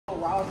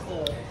raw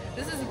stuff.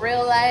 This is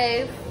real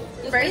life.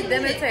 First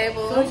dinner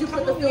table. As soon as you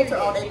put the filter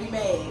on, they be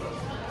mad.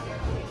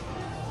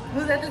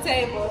 Who's at the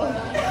table?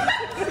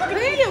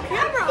 Clean your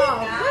camera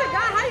off. Good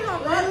God, how you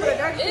gonna run with a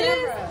dirty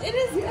camera? It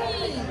is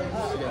clean.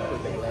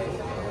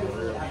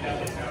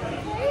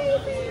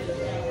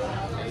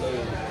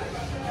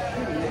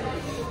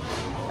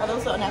 Are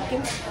those so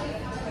napkins?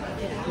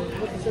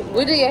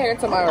 We do your hair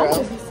tomorrow. I'm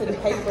just used to the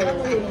paper.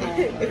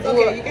 It's You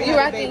okay, you can have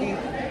rocking?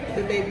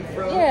 the baby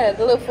fro. Yeah,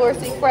 the little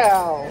 4C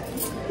crown.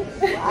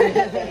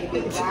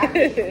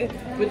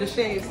 With the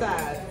shaved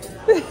side.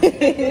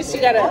 She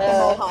got a,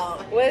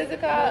 what is it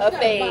called? A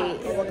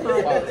fade.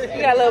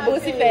 You got a little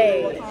boosie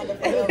fade.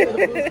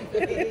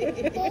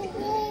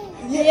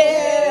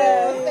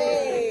 Yeah,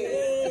 fade.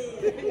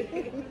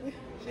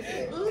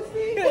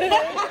 Boosie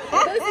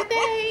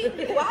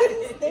fade. Why are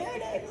you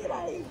staring at me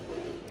like,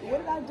 what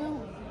did I do?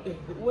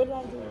 What did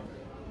I do?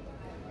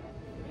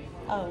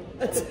 Oh.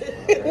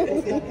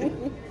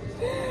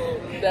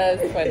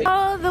 That's funny.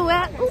 Oh, the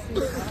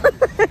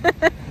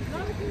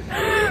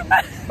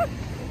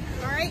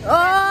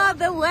Oh,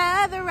 the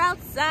weather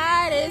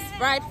outside is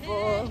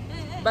frightful,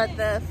 but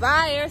the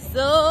fire's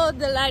so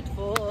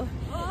delightful.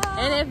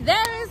 And if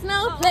there is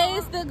no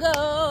place to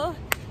go,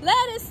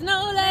 let it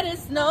snow, let it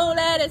snow,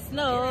 let it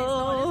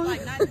snow.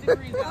 It's like 90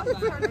 degrees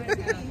outside.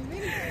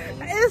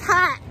 It's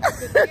hot.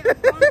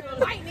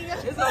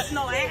 It's no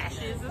snow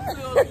ashes. It's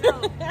still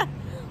snow.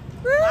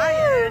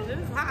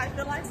 It's hot. It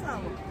feel like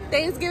summer.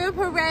 Thanksgiving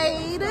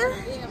parade.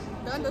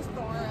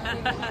 Thunderstorm.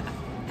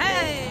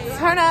 Hey!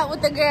 Turn up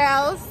with the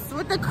girls,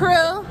 with the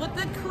crew. With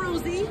the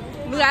cruisy.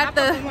 We got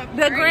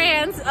the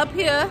grands up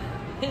here.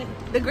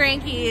 The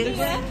grandkids. The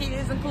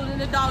grandkids, including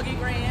the doggy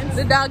grands.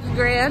 The doggy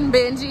grand,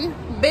 Benji.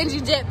 Benji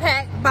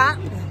jetpack, bop.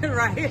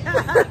 Right.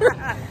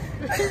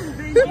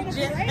 Benji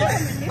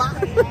jetpack, bop.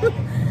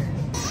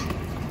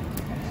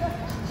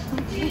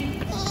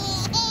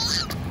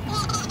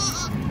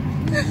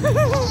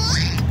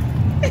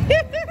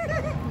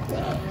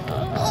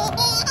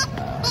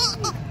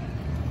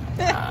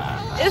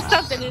 It's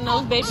something in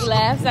those baby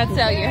laughs, I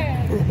tell you.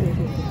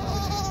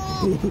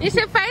 It's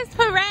your first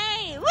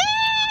parade.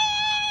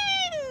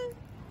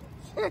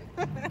 Woo!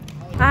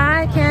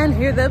 I can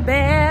hear the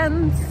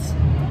bands.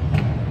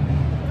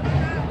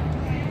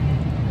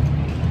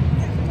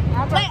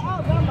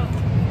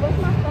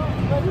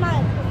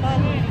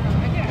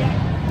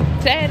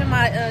 Say it to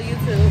my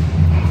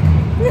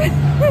YouTube.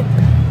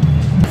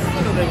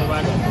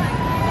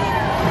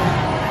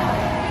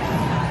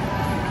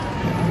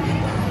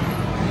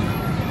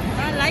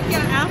 I like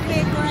your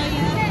outfit,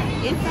 Gloria.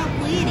 It's so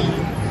pretty.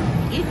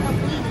 It's so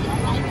pretty. I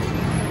like it.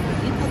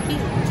 It's so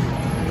cute.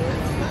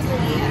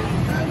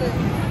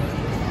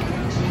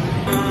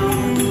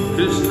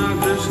 Krishna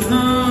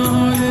Krishna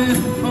Hare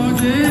Hare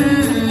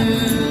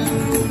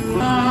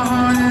Hare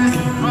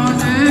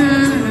Hare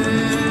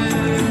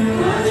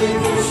Hare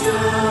Krishna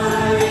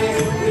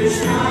Hare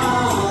Krishna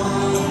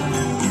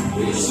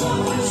Krishna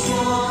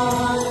Krishna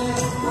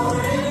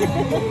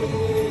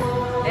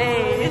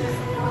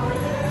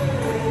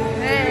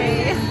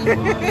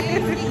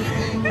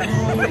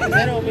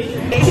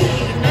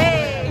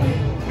Hey.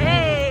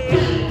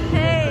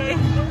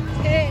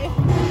 Hey.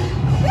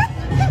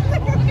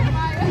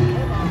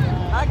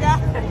 I got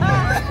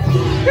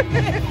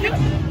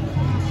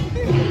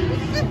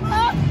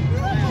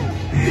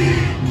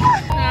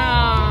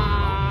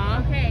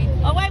Okay.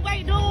 Oh, wait,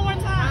 do it one more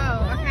time.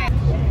 Oh, okay.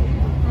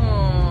 Oh,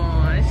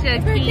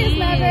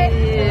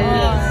 Shaki.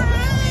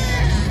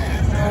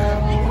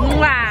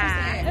 Wow.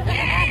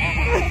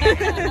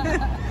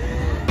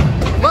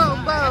 Whoa,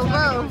 whoa,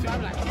 whoa.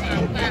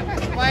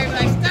 Why you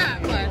like stop?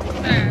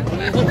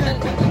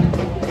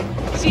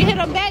 She hit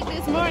him back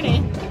this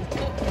morning.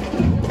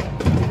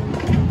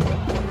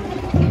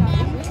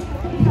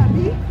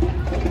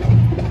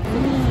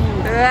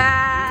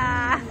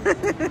 Ah.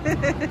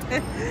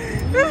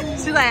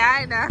 She like, all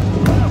right now.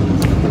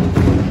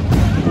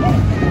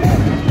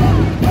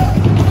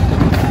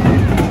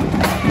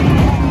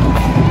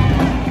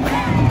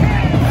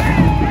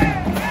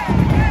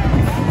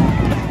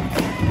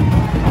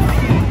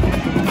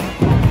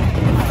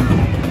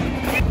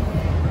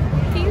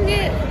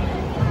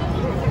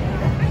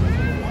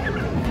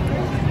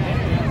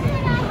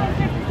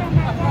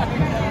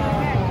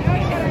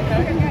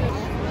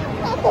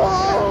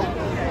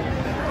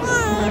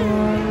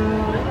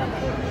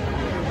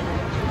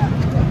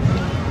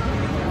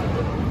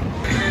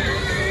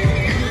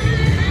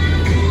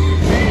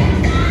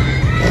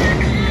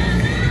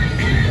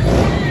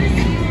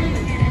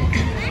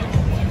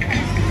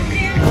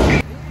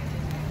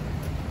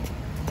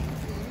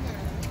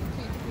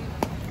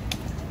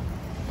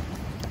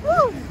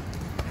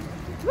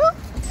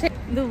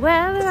 The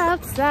weather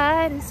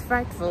outside is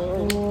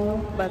frightful,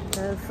 but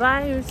the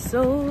fire's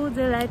so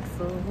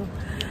delightful.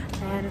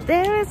 And if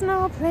there is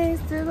no place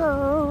to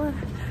go,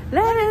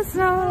 let it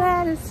snow,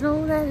 let it snow,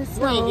 let it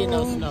snow. We ain't getting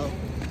no snow.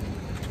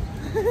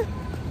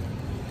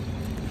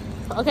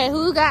 Okay,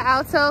 who got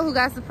alto, who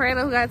got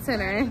soprano, who got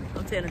tenor?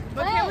 I'm tenor.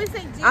 But can we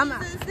say Jesus I'm-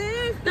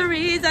 is the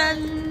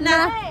reason?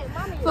 No. Hey,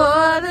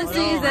 for the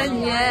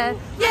season, yeah.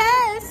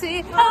 Yes,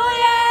 he, oh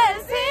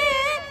yes, he,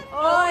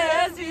 oh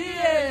yes, he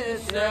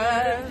is,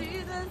 yeah.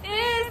 Jesus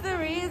is the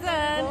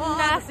reason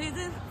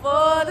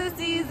for the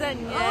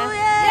season, yeah. Oh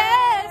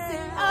yes,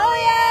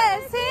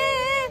 he,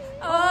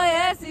 oh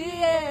yes, he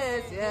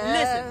is, yeah.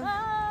 Listen,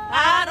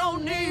 I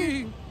don't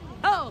need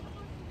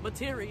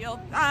material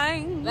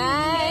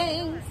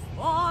things.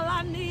 All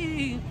I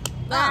need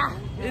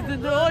is the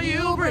joy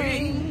you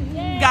bring.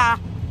 Got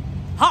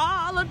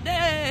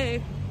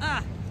holiday.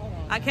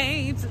 I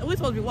can't. We're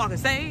supposed to be walking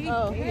safe.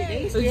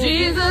 So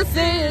Jesus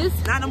is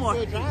Not no more.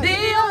 the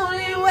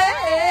only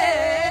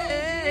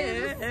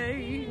way.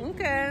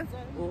 Okay.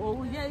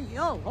 Oh yeah,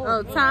 yo.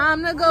 Oh,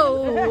 time to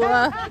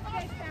go.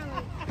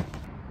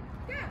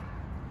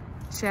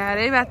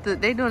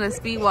 Child, they doing a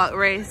speed walk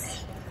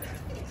race.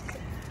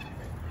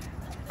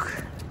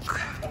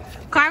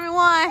 Carmen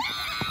won.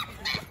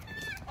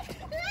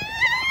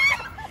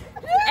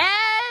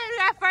 And we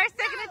got first,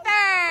 second, and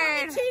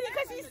third. Cheated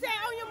because she said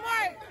on your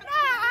mark. No,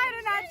 I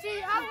did not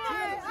cheat.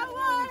 I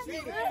won.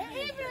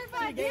 Even if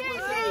I did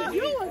cheat,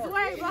 you was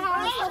way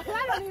behind. So I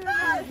don't even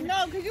know.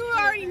 No, because you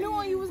already knew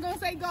when you was going to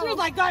say go. She was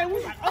like, go. We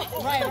was like,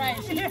 oh. Right. I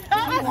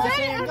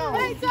said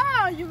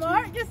down, you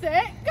mark. You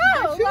said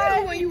go. You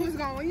knew when you was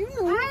going. You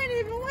knew. I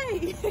didn't even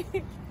wait.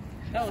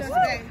 That was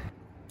okay.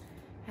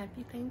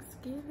 Happy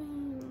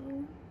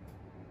Thanksgiving.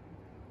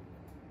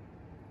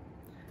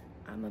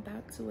 I'm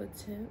about to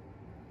attempt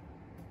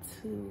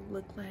to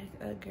look like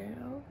a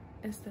girl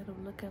instead of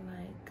looking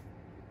like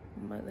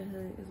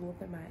motherhood is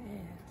whooping my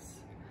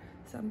ass.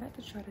 So I'm about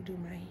to try to do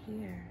my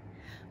hair.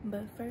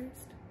 But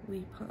first,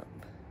 we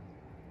pump.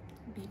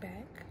 Be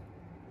back.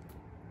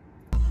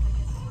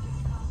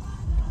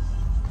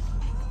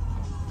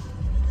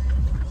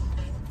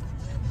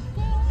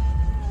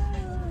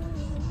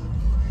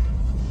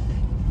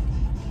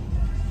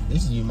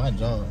 This is you, my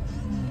job.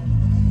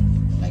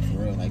 Like for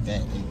real, like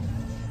that.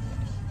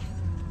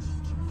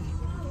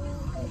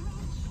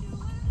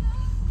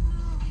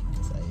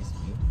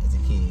 As a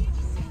kid.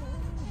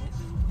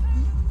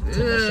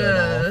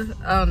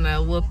 Oh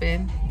no,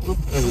 whooping.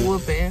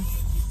 Whooping.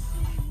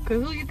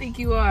 Cause who you think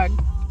you are?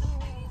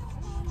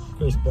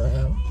 Chris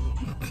Brown.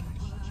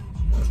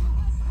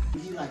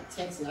 You like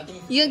texting, I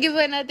think. You gonna give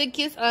her another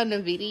kiss on the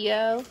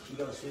video? She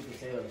goes sweet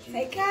potato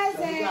cheesecake. Hey,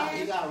 cousin.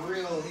 He got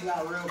real. I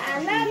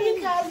love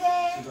you,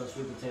 cousin. She goes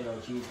sweet potato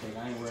cheesecake. I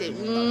ain't worried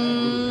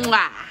about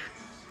Mwah.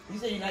 You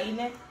say you're not eating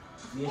that?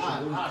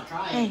 I'll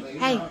try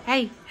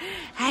Hey.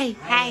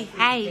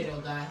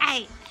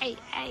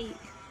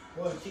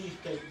 What a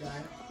cheesecake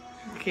guy.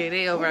 Okay,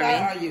 they over me.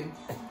 How are you?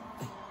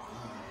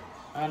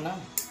 I know.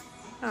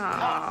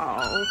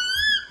 Oh.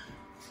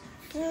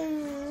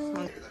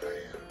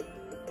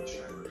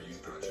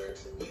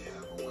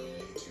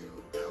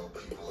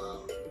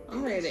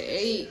 I'm ready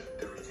to eat.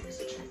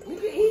 We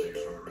can eat.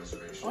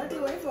 Why do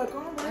you wait for a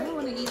cornbread? I don't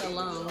want to eat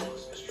alone.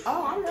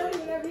 Oh, I'm ready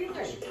whenever you're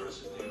ready.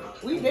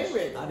 We've been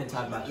ready. I've been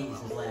talking about eating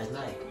since last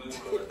night.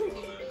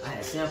 I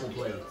had sample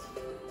plates.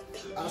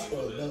 I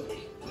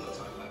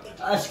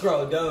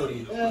scrolled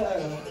Doty.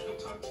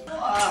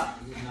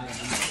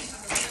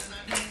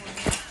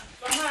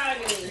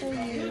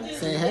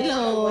 Say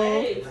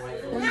hello.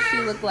 What does she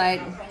look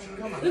like?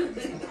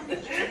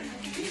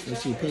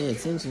 If she pay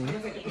attention.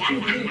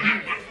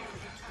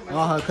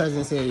 All her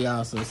cousins said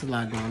y'all, so it's a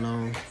lot going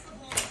on.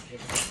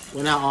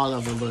 Well, not all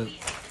of them, but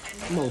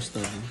most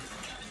of them.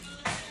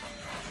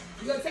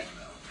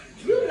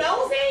 You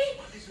nosy?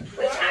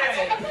 We're trying to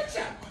take a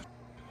picture.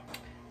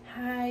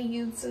 Hi,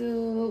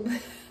 YouTube.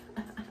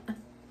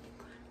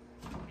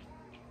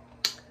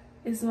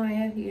 It's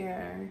Maya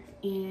here,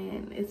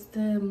 and it's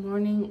the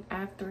morning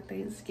after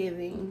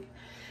Thanksgiving.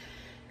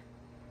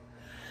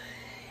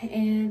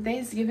 And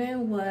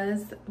Thanksgiving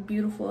was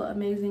beautiful,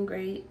 amazing,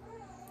 great.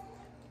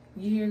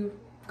 You hear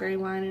Gray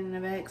whining in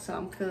the back, so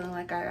I'm feeling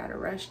like I gotta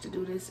rush to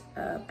do this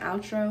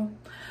outro.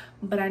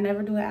 But I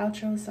never do an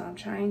outro, so I'm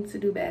trying to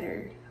do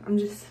better. I'm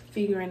just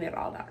figuring it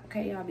all out,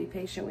 okay? Y'all be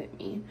patient with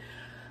me.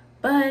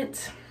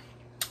 But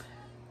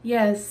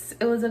yes,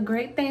 it was a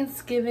great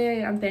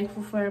Thanksgiving. I'm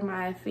thankful for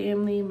my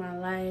family, my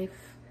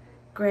life,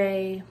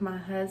 Gray, my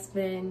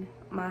husband,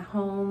 my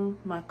home,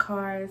 my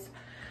cars,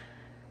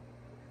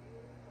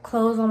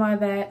 clothes on my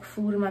back,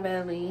 food in my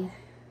belly.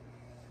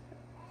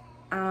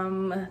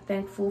 I'm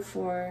thankful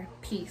for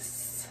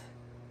peace.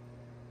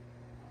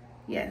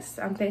 Yes,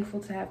 I'm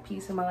thankful to have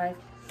peace in my life.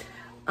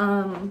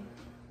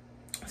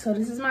 So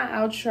this is my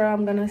outro.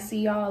 I'm gonna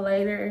see y'all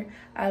later.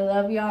 I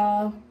love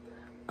y'all.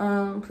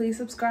 Please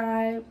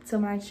subscribe to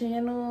my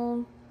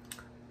channel.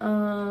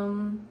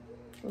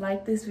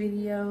 Like this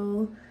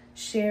video,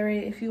 share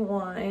it if you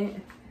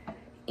want,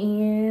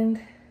 and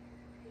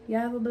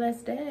y'all have a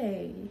blessed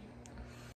day.